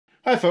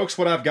Hi folks,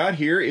 what I've got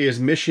here is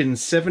Mission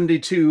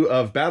 72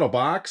 of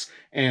BattlBox,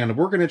 and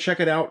we're going to check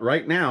it out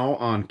right now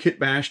on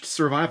Kit-Bashed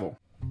Survival.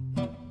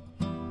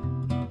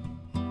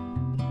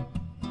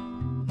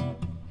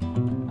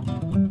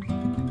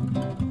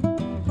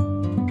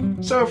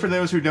 So for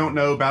those who don't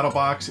know,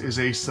 BattlBox is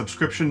a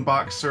subscription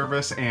box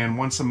service, and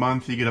once a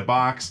month you get a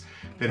box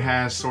that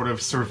has sort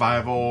of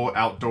survival,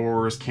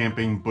 outdoors,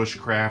 camping,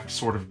 bushcraft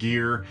sort of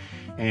gear,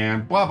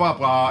 and blah blah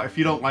blah. If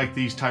you don't like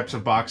these types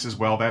of boxes,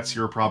 well, that's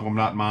your problem,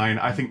 not mine.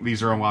 I think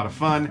these are a lot of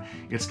fun.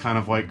 It's kind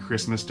of like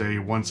Christmas Day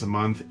once a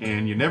month,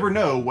 and you never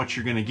know what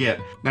you're gonna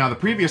get. Now, the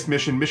previous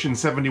mission, Mission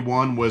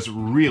 71, was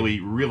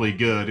really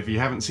good. If you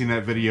haven't seen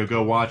that video,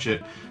 go watch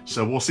it.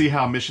 So we'll see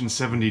how Mission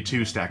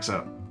 72 stacks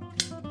up.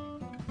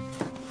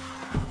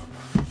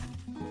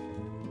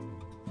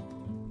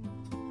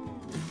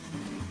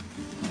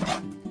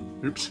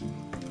 Oops.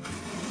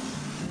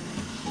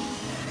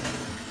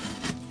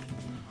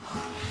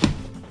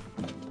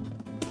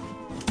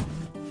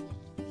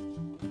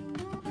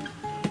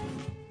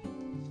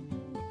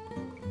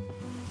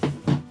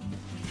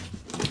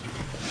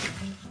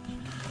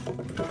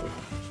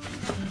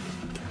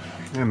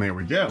 And there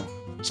we go.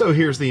 So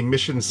here's the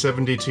Mission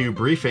 72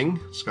 briefing.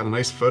 It's got a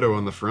nice photo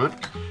on the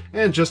front.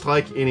 And just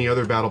like any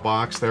other battle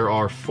box, there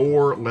are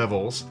 4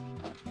 levels.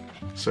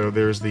 So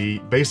there's the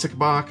basic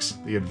box,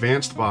 the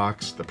advanced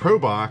box, the pro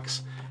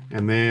box,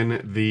 and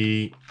then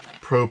the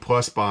pro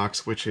plus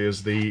box, which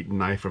is the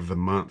knife of the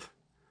month.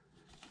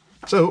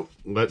 So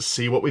let's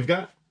see what we've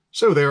got.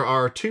 So there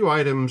are 2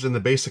 items in the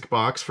basic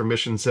box for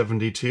Mission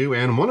 72,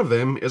 and one of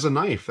them is a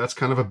knife. That's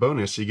kind of a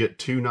bonus. You get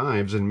 2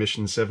 knives in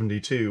Mission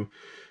 72.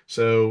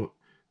 So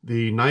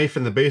the knife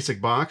in the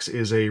basic box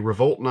is a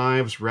Revolt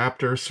Knives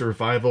Raptor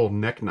Survival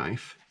Neck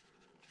Knife,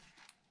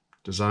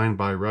 designed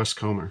by Russ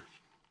Comer.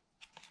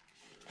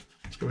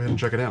 Let's go ahead and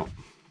check it out.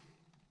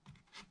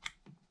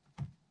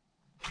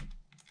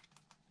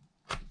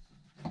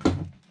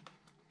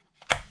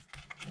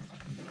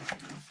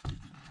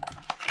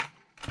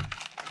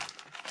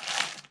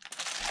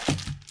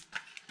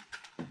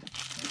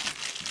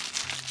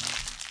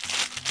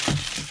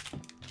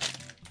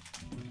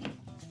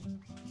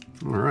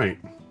 All right.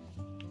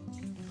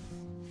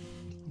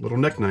 Little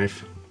neck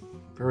knife.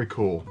 Very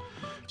cool.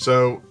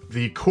 So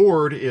the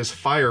cord is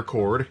fire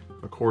cord,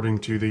 according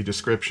to the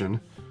description.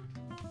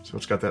 So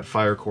it's got that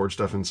fire cord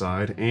stuff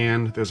inside,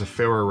 and there's a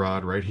ferro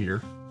rod right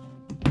here.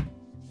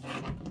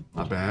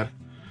 Not bad.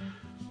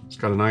 It's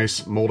got a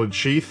nice molded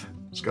sheath.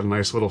 It's got a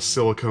nice little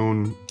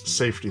silicone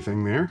safety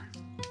thing there.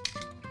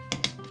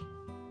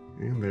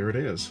 And there it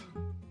is.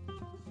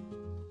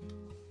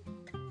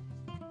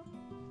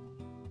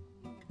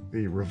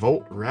 The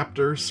Revolt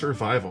Raptor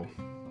Survival.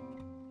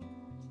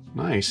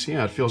 Nice,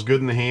 yeah, it feels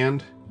good in the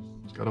hand.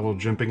 It's got a little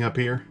jimping up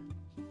here.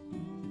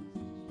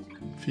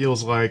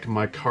 Feels like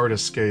micarta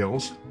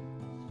scales.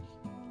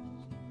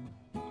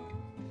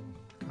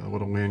 Got a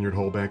little lanyard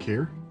hole back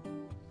here.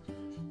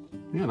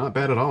 Yeah, not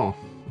bad at all.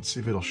 Let's see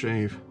if it'll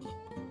shave.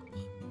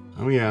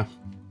 Oh yeah,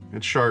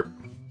 it's sharp.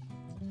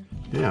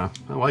 Yeah,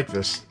 I like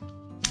this.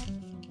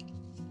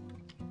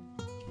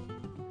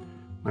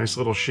 Nice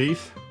little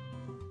sheath.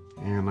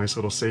 And nice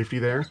little safety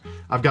there.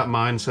 I've got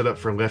mine set up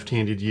for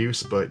left-handed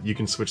use, but you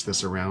can switch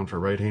this around for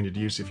right-handed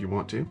use if you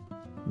want to.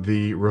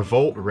 The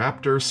Revolt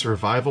Raptor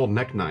Survival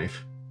Neck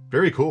Knife.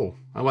 Very cool.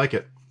 I like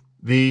it.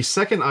 The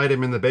second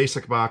item in the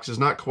basic box is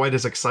not quite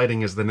as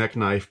exciting as the neck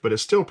knife, but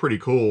it's still pretty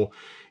cool.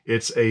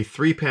 It's a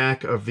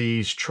 3-pack of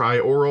these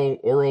Trioral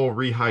Oral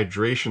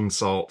Rehydration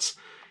Salts,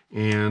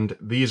 and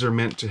these are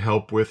meant to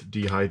help with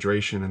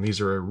dehydration, and these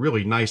are a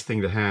really nice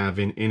thing to have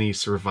in any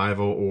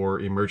survival or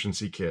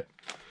emergency kit.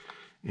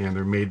 And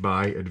they're made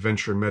by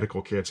Adventure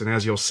Medical Kits. And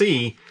as you'll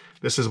see,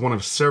 this is one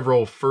of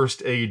several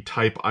first aid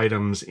type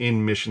items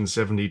in Mission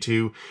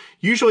 72.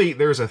 Usually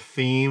there's a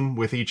theme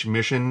with each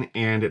mission,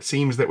 and it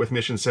seems that with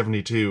Mission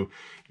 72,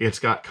 it's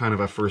got kind of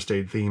a first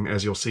aid theme,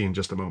 as you'll see in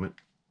just a moment.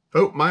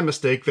 Oh, my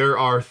mistake. There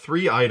are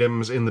 3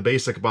 items in the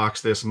basic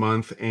box this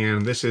month,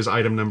 and this is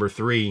item number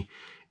 3.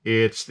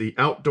 It's the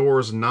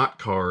Outdoors Knot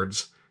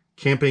Cards,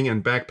 Camping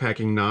and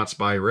Backpacking Knots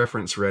by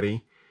Reference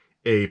Ready,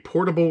 a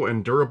portable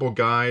and durable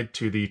guide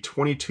to the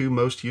 22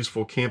 most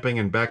useful camping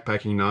and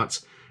backpacking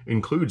knots,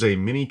 includes a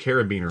mini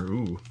carabiner.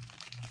 Ooh.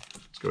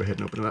 Let's go ahead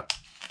and open it up.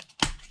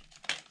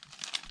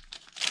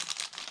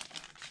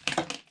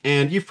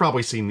 And you've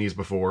probably seen these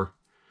before.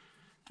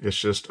 It's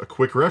just a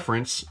quick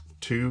reference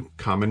to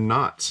common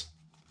knots.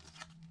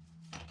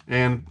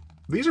 And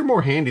these are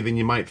more handy than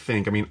you might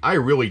think. I mean, I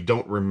really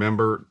don't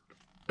remember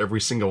every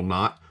single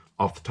knot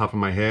off the top of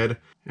my head.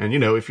 And you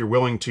know, if you're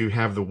willing to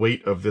have the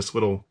weight of this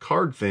little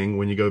card thing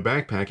when you go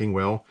backpacking,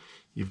 well,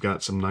 you've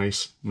got some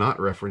nice knot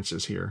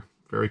references here.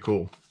 Very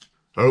cool.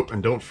 Oh,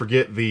 and don't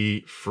forget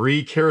the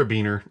free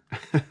carabiner.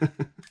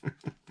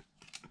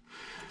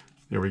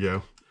 There we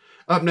go.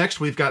 Up next,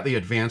 we've got the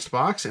advanced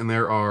box, and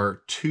there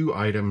are 2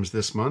 items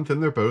this month,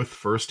 and they're both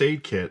first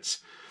aid kits.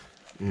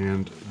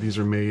 And these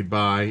are made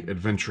by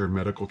Adventure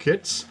Medical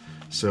Kits.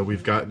 So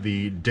we've got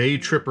the Day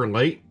Tripper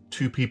Light,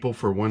 2 people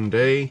for 1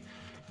 day.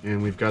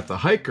 And we've got the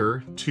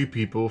hiker, 2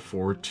 people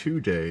for 2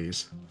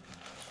 days.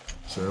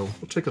 So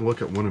we'll take a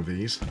look at one of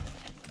these.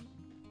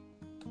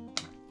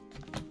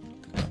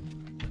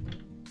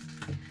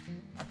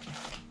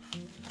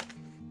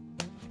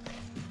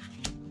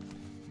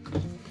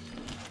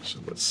 So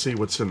let's see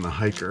what's in the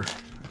hiker.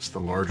 That's the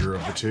larger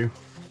of the two.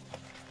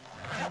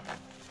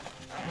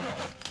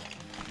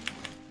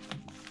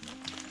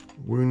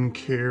 Wound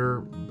care,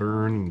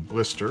 burn, and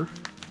blister.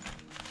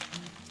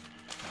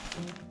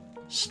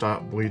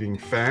 Stop bleeding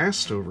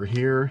fast over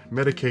here.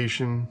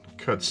 Medication,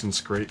 cuts and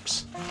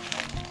scrapes.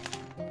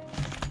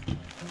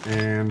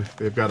 And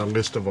they've got a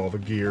list of all the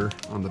gear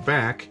on the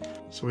back.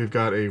 So we've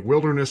got a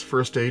wilderness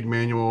first aid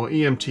manual,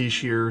 EMT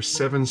shear,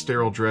 7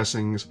 sterile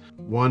dressings,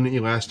 1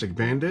 elastic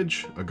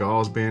bandage, a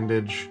gauze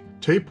bandage,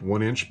 tape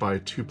 1 inch by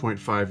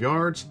 2.5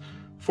 yards,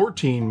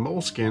 14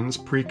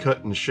 moleskins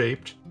pre-cut and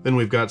shaped. Then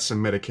we've got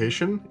some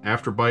medication,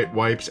 afterbite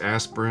wipes,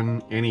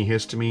 aspirin,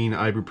 antihistamine,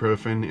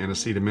 ibuprofen, and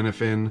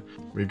acetaminophen.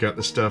 We've got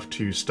the stuff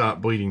to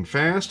stop bleeding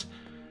fast,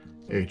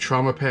 a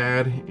trauma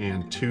pad,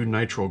 and 2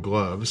 nitrile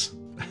gloves.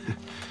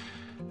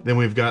 Then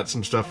we've got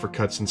some stuff for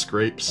cuts and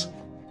scrapes.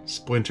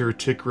 Splinter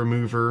tick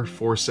remover,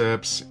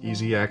 forceps,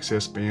 easy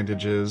access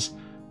bandages,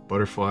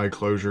 butterfly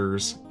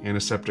closures,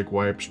 antiseptic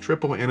wipes,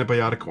 triple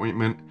antibiotic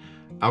ointment,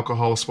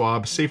 alcohol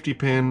swab, safety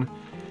pin,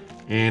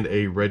 and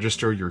a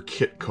register your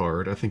kit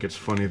card. I think it's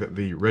funny that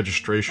the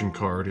registration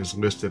card is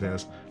listed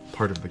as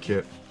part of the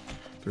kit.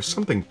 There's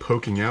something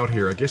poking out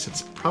here. I guess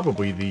it's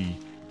probably the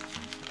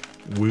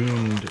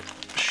wound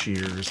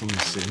shears. Let me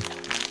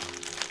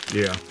see.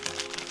 Yeah.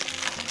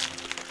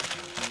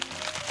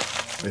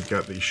 They've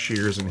got these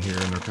shears in here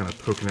and they're kind of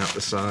poking out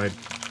the side.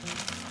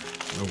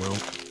 Oh well.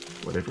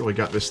 Well, they've really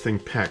got this thing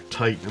packed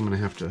tight. I'm going to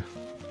have to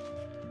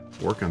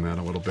work on that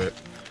a little bit.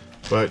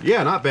 But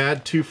yeah, not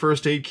bad. 2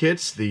 first aid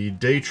kits, the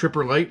Day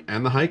Tripper Light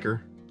and the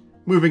Hiker.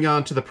 Moving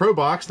on to the Pro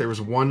Box, there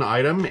was one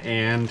item,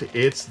 and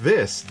it's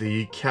this,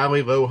 the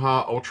Kali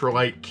Loha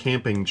Ultralight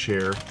Camping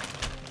Chair.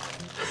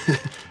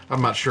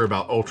 I'm not sure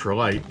about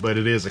ultralight, but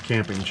it is a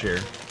camping chair.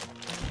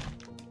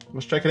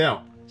 Let's check it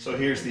out. So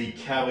here's the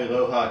Kali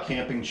Loha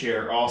camping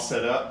chair all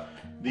set up.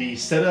 The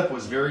setup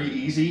was very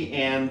easy,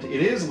 and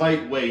it is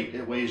lightweight.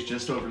 It weighs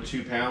just over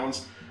 2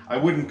 pounds. I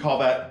wouldn't call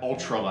that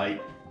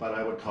ultralight, but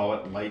I would call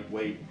it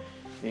lightweight.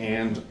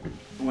 And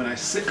when I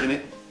sit in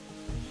it,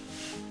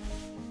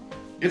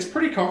 it's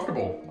pretty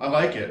comfortable. I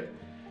like it.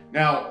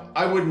 Now,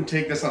 I wouldn't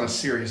take this on a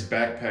serious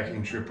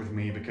backpacking trip with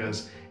me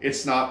because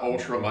it's not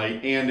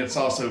ultralight and it's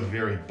also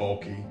very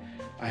bulky.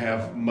 I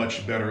have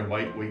much better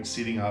lightweight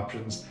seating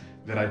options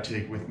that I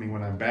take with me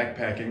when I'm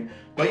backpacking.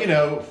 But you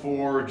know,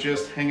 for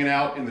just hanging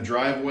out in the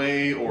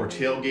driveway or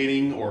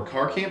tailgating or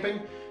car camping,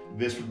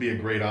 this would be a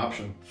great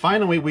option.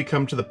 Finally, we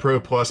come to the Pro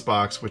Plus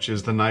box, which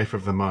is the knife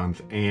of the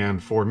month.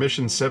 And for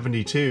Mission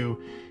 72,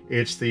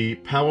 it's the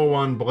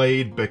Palawan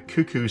Blade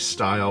Bakuku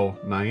style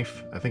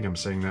knife. I think I'm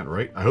saying that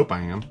right. I hope I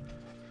am.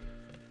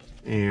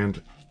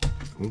 And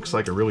it looks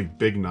like a really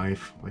big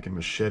knife, like a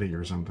machete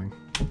or something.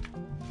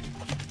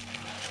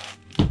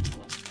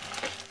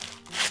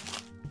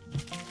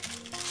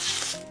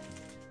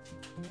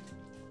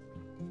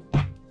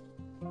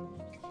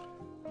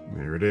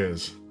 There it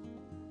is.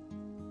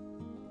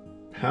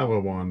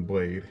 Palawan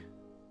blade.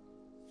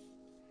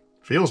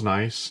 Feels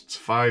nice. It's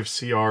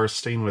 5CR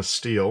stainless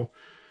steel,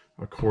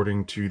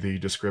 according to the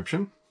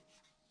description.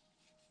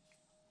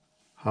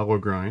 Hollow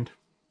grind.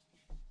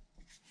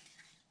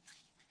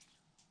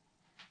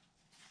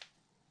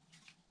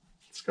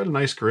 It's got a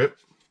nice grip.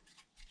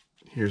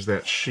 Here's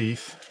that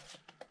sheath.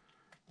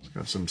 It's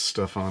got some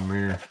stuff on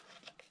there.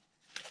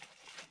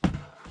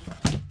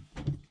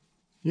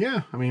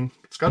 Yeah, I mean,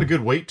 it's got a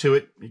good weight to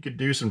it. You could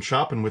do some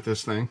chopping with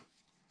this thing.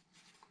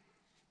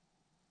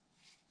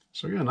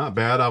 So yeah, not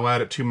bad. I'll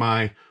add it to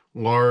my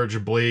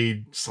large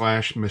blade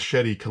 /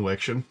 machete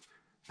collection.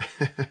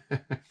 I'll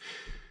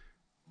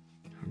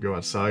go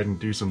outside and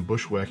do some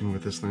bushwhacking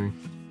with this thing.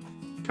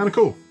 Kind of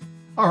cool.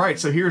 Alright,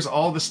 so here's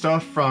all the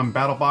stuff from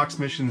BattlBox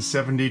Mission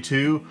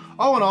 72.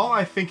 All in all,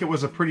 I think it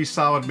was a pretty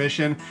solid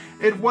mission.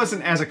 It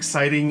wasn't as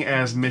exciting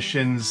as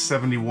missions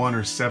 71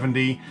 or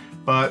 70,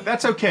 but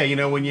that's okay. You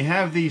know, when you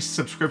have these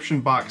subscription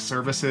box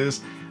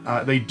services,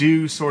 they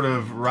do sort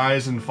of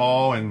rise and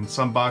fall, and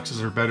some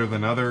boxes are better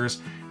than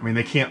others. I mean,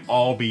 they can't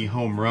all be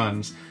home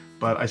runs,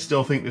 but I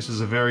still think this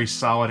is a very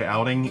solid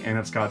outing, and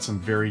it's got some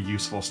very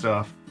useful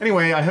stuff.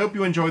 Anyway, I hope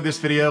you enjoyed this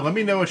video. Let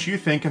me know what you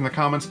think in the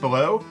comments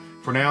below.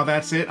 For now,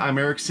 that's it. I'm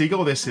Eric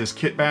Siegel. This is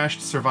Kit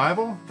Bashed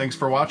Survival. Thanks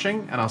for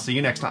watching, and I'll see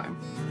you next time.